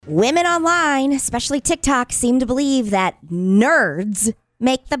Women online, especially TikTok, seem to believe that nerds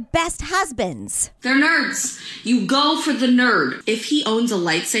make the best husbands. They're nerds. You go for the nerd. If he owns a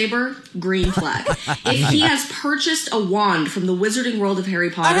lightsaber, green flag. If he has purchased a wand from the wizarding world of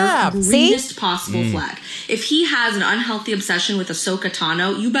Harry Potter, greenest possible flag. If he has an unhealthy obsession with Ahsoka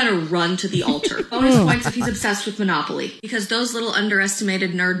Tano, you better run to the altar. Bonus points if he's obsessed with Monopoly. Because those little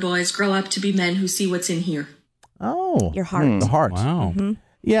underestimated nerd boys grow up to be men who see what's in here. Oh. Your heart. The heart. Wow. Mm-hmm.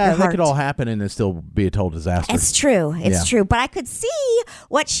 Yeah, that could all happen and it still be a total disaster. It's true. It's true. But I could see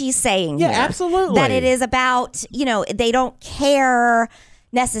what she's saying here. Absolutely. That it is about, they don't care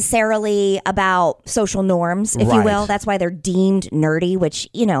necessarily about social norms, if you will. That's why they're deemed nerdy, which,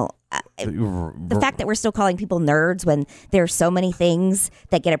 the fact that we're still calling people nerds when there are so many things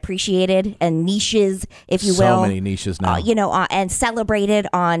that get appreciated and niches, if you will. So many niches now. And celebrated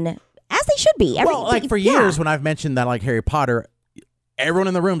on, as they should be. For years when I've mentioned that, like Harry Potter, everyone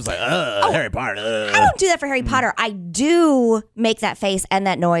in the room is like, Harry Potter. I don't do that for Harry Potter. I do make that face and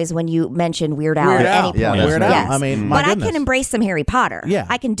that noise when you mention Weird Al at any point. Yeah, Weird Al. Yes. I mean, but I can embrace some Harry Potter. Yeah.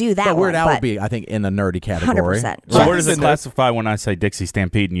 I can do that. But Weird Al would be, I think, in the nerdy category. 100%. So where does it classify when I say Dixie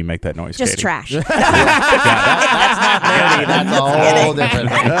Stampede and you make that noise? Just Katie? trash. That's not nerdy. That's a whole different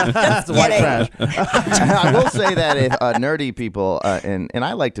thing. That's white trash. I will say that if nerdy people, and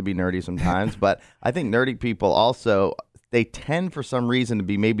I like to be nerdy sometimes, but I think nerdy people also, they tend for some reason to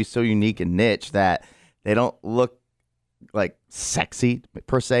be maybe so unique and niche that they don't look like sexy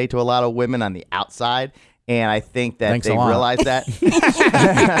per se to a lot of women on the outside. And I think that they realize that.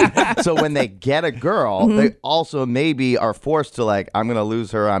 So when they get a girl, they also maybe are forced to I'm going to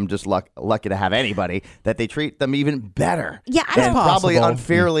lose her. I'm just lucky to have anybody. That they treat them even better. Yeah, and probably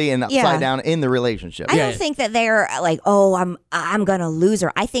unfairly and upside down in the relationship. I don't think that they're like, I'm going to lose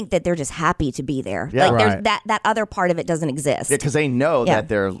her. I think that they're just happy to be there. Yeah. There's that other part of it doesn't exist. Yeah, because they know that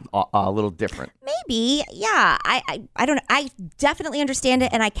they're a little different. Maybe, yeah. I don't know. I definitely understand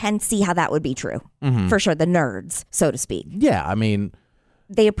it, and I can see how that would be true for sure. The nerds, so to speak. Yeah, I mean,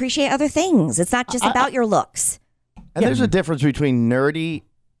 they appreciate other things. It's not just about your looks. And there's a difference between nerdy,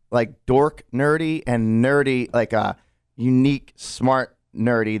 like dork nerdy, and nerdy, like a unique, smart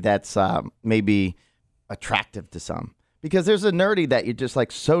nerdy that's maybe attractive to some. Because there's a nerdy that you're just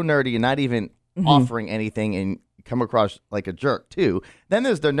so nerdy and not even offering anything and come across like a jerk too. Then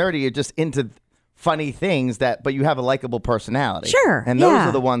there's the nerdy you're just into funny things but you have a likable personality. Sure. And those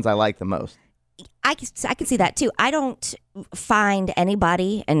are the ones I like the most. I can see that too. I don't find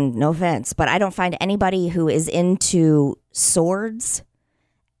anybody, and no offense, but I don't find anybody who is into swords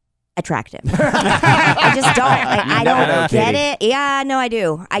attractive. I just don't. I don't get it. Yeah, no, I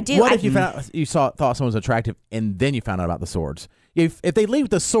do. What if you thought someone was attractive and then you found out about the swords? If they leave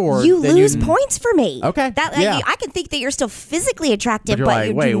the sword, you then lose points for me. Okay. I can think that you're still physically attractive, but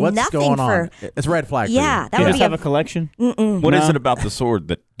you do what's nothing going for. on? It's red flag. Yeah, for that Do would you be have a collection? What is it about the sword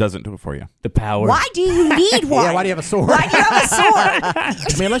that doesn't do it for you? The power. Why do you need one? Yeah, why do you have a sword? Why do you have a sword?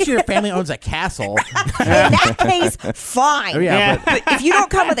 I mean, unless your family owns a castle. In that case, fine. Yeah, but if you don't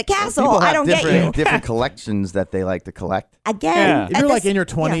come with a castle, People have I don't get you. different collections that they like to collect. Again, if you're in your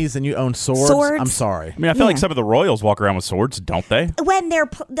 20s and you own swords, I'm sorry. I mean, I feel like some of the royals walk around with swords, don't they? When they're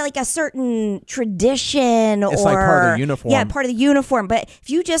like a certain tradition, it's or like part of their uniform. Yeah, part of the uniform. But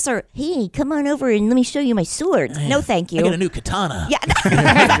if you just are, hey, come on over and let me show you my swords. No, thank you. I got a new katana. Yeah,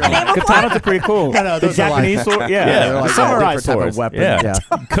 Katanas are pretty cool. No, the Japanese sword. Yeah, samurai swords. Weapon. Yeah.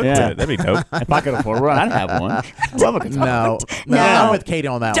 Cooked it. That'd be dope. If I could afford one, I'd have one. I love a katana. No, I'm with Katie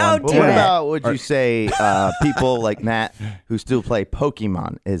on that Don't one. do What it. about, would you say, people like Matt who still play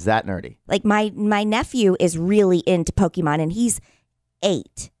Pokemon? Is that nerdy? Like my nephew is really into Pokemon, and he's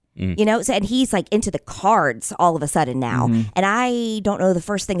 8. And he's into the cards all of a sudden now, and I don't know the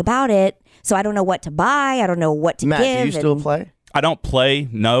first thing about it, so I don't know what to buy. I don't know what to Matt, give. do you still play? I don't play,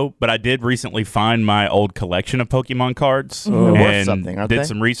 no, but I did recently find my old collection of Pokemon cards They're and worth something, aren't did they?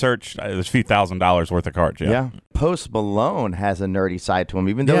 some research. There's a few $1,000s worth of cards. Yeah. Post Malone has a nerdy side to him,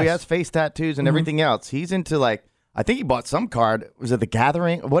 even though he has face tattoos and everything else. He's into I think he bought some card. Was it The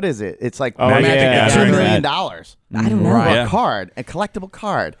Gathering? What is it? It's like Magic the Gathering. $2 million. I don't know. For Yeah. a card, a collectible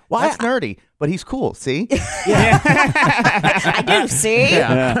card. Well, That's nerdy, but he's cool. See? I do see.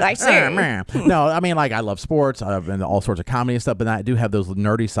 I see. No, I mean, I love sports. I've been all sorts of comedy and stuff, but I do have those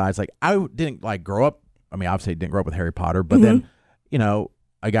nerdy sides. I didn't grow up. I mean, obviously, I didn't grow up with Harry Potter, but then,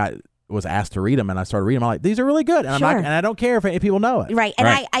 I was asked to read them, and I started reading them. I'm like, these are really good, and Sure. I don't care if people know it. Right, and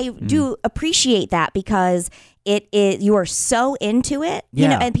I do appreciate that because you are so into it,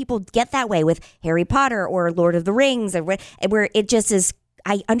 Yeah. and people get that way with Harry Potter or Lord of the Rings, where it just is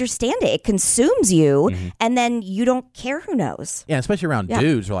I understand it. It consumes you, and then you don't care who knows. Yeah, especially around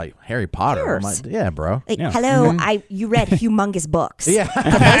dudes who are like Harry Potter. I'm like, yeah, bro. Like, hello, you read humongous books. Yeah. Can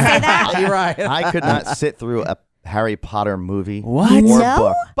they say that? You're right. I could not sit through a Harry Potter movie What? or No?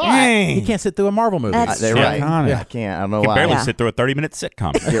 book. But You can't sit through a Marvel movie. That's they're true. right. Iconic. I can't. I don't know You can why. barely Yeah. sit through a 30-minute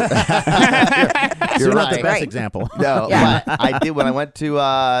sitcom. You're You're not the right. best Right. example. No, Yeah. but I did when I went to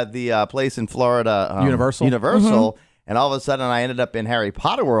the place in Florida, Universal? and all of a sudden I ended up in Harry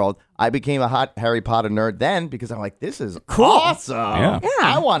Potter World. I became a hot Harry Potter nerd then because I'm like, this is awesome. Yeah.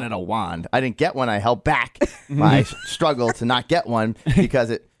 I wanted a wand. I didn't get one. I held back my struggle to not get one because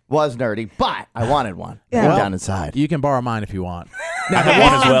it was nerdy, but I wanted one. Yeah. Deep Well, down inside. You can borrow mine if you want. I have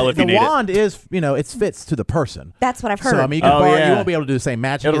one as well if you need the it. wand is, it fits to the person. That's what I've heard. So I mean, you can Oh, borrow. yeah. You won't be able to do the same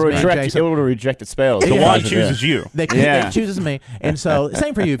magic It'll as me and reject. Jason. It'll reject the spells. The Yeah. wand chooses you. It chooses me, and so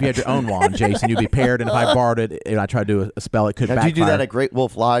same for you. If you had your own wand, Jason, you'd be paired. And if I borrowed it and I tried to do a spell, it could Now, backfire. do you do that at Great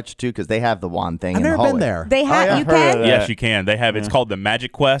Wolf Lodge too? Because they have the wand thing. I've in never the been hallway. there. they have yeah, you I've heard of can. that. Yes, you can. They have. It's called the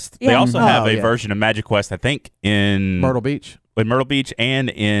Magic Quest. They Yeah. also have a yeah. version of Magic Quest, I think, in Myrtle Beach. and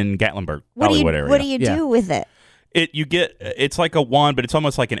in Gatlinburg, What do Hollywood area. you Yeah. do with it? It's like a wand, but it's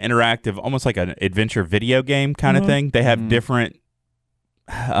almost like an interactive, almost like an adventure video game kind of thing. They have different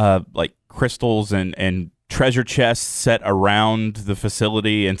like crystals and treasure chests set around the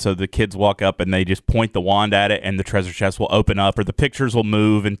facility, and so the kids walk up and they just point the wand at it and the treasure chest will open up, or the pictures will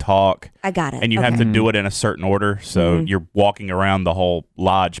move and talk, I got it. and you have to do it in a certain order. So you're walking around the whole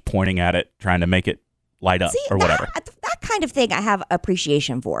lodge pointing at it, trying to make it light up See, or whatever. That kind of thing I have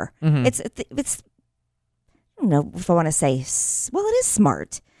appreciation for. It's I don't know if I want to say, well, it is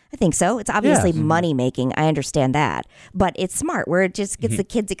smart. I think so. It's obviously Yes. money making. I understand that. But it's smart where it just gets the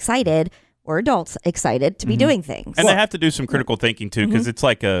kids excited or adults excited to be doing things. And they have to do some critical thinking too, because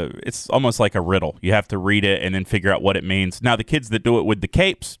Mm-hmm. it's almost like a riddle. You have to read it and then figure out what it means. Now the kids that do it with the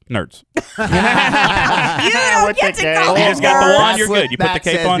capes, nerds. you don't get to go You just got the nerd. wand, you're That's what good. You put the Matt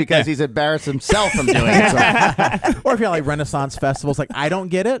cape says on because Yeah. he's embarrassed himself from doing it. So. Or if you're like Renaissance festivals, like I don't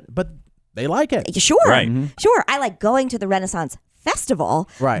get it, but they like it. Sure. Right. Sure. I like going to the Renaissance Festival,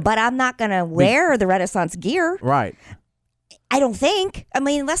 Right. but I'm not going to wear the Renaissance gear. Right. I don't think. I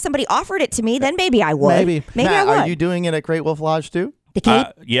mean, unless somebody offered it to me, then maybe I would. Maybe. I Matt, would. are you doing it at Great Wolf Lodge too? the cape?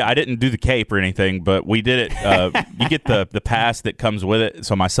 Yeah, I didn't do the cape or anything, but we did it. You get the pass that comes with it.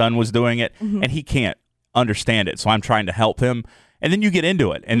 So my son was doing it, and he can't understand it. So I'm trying to help him. And then you get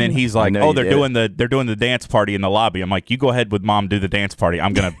into it, and then he's like, know "Oh, you they're did doing the dance party in the lobby." I'm like, "You go ahead with mom, do the dance party.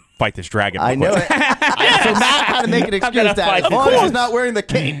 I'm gonna fight this dragon." I real know quick." it. So Matt had to make an excuse gonna that fight as the long as course. he's not wearing the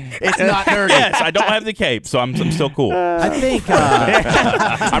cape, it's not nerdy. Yes, I don't have the cape, so I'm still cool. I think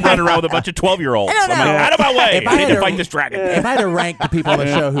I'm running around with a bunch of 12-year-olds. I'm like, out of my way! If I I need had to to- fight this dragon. if I had to rank the people on the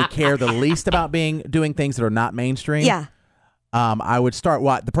show who care the least about doing things that are not mainstream, Yeah. I would start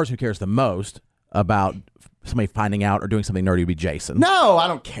the person who cares the most about somebody finding out or doing something nerdy would be Jason. No, I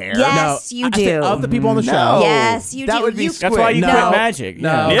don't care. Yes, you I said do. of the people on the No. show. Yes, you that do. would be You- Squid. That's why you No. quit magic.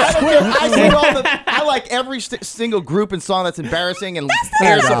 No. Yeah. I don't care. I sing all I like every single group and song that's embarrassing and That's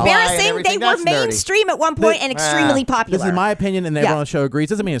Airs not of Lie and embarrassing. They everything. were That's nerdy. mainstream at one point and extremely popular. This is my opinion, and everyone on the show agrees.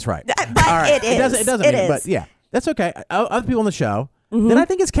 Doesn't mean it's right. But All right. it is. It doesn't It mean, is. but yeah, that's okay. Other people on the show. Then I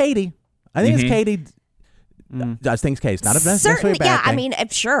think it's Katie. I think it's Katie. Does things Katie. It's not necessarily Certainly, a bad yeah. thing. I mean,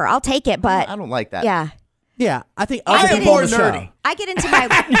 sure, I'll take it, but I don't like that. yeah, yeah, I think I other am people more on the nerdy. show. I get into my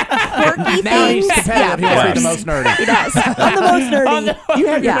quirky Now he's things. competitive. He Yeah, wants to be the quirks. most nerdy. He does. I'm the most nerdy. You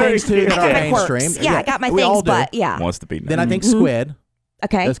have your Yeah. things too that I are got my quirks. mainstream. Yeah, I got my we all things, do. but yeah. Wants to be. Then I think Squid.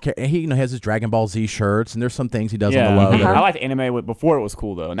 Okay. He has his Dragon Ball Z shirts, and there's some things he does Yeah. on the low. that I are- liked anime before it was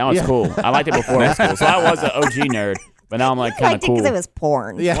cool though. Now it's Yeah. cool. I liked it before it was cool. So I was an OG nerd, but now I'm like I kind of liked it cool. because it was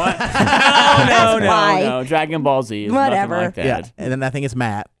porn. Yeah. That's why. No. Dragon Ball Z is Whatever. nothing like that. Yeah, and then I think it's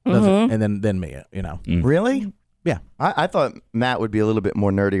Matt, does it, and then me. Really? Yeah. I thought Matt would be a little bit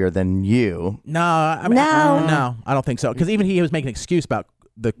more nerdier than you. No, I mean, No. no, I don't think so. Because even he was making an excuse about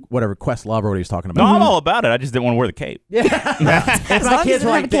the whatever Quest Love or what he was talking No, about. I'm all about it. I just didn't want to wear the cape. If long my as kids it were doesn't have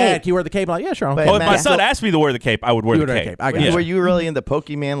like, a Dad, cape. can you wear the cape? I'm like, yeah, sure. I don't But care. Well, if my Matt, son asked me to wear the cape, I would wear You the would wear cape. the cape. I got you. Were you really into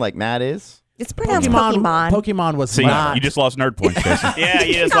Pokemon like Matt is? It's pronounced Pokemon. Pokemon was See, not. you just lost nerd points, Jason. Yeah,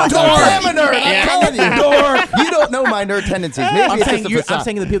 you just No, lost Door, my I'm a nerd. I'm telling you. Door. You don't know my nerd tendencies. Maybe I'm it's saying, just a I'm facade.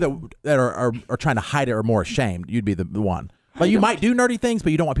 saying the people that are trying to hide it or more ashamed. You'd be the one. Like you might do nerdy things,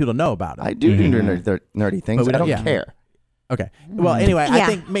 but you don't want people to know about it. I do nerdy things. But we I don't- don't yeah. care. Okay. Well, anyway, Yeah. I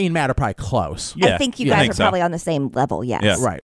think me and Matt are probably close. Yeah, I think you I guys think are so. probably on the same level. Yes. Yeah. Right.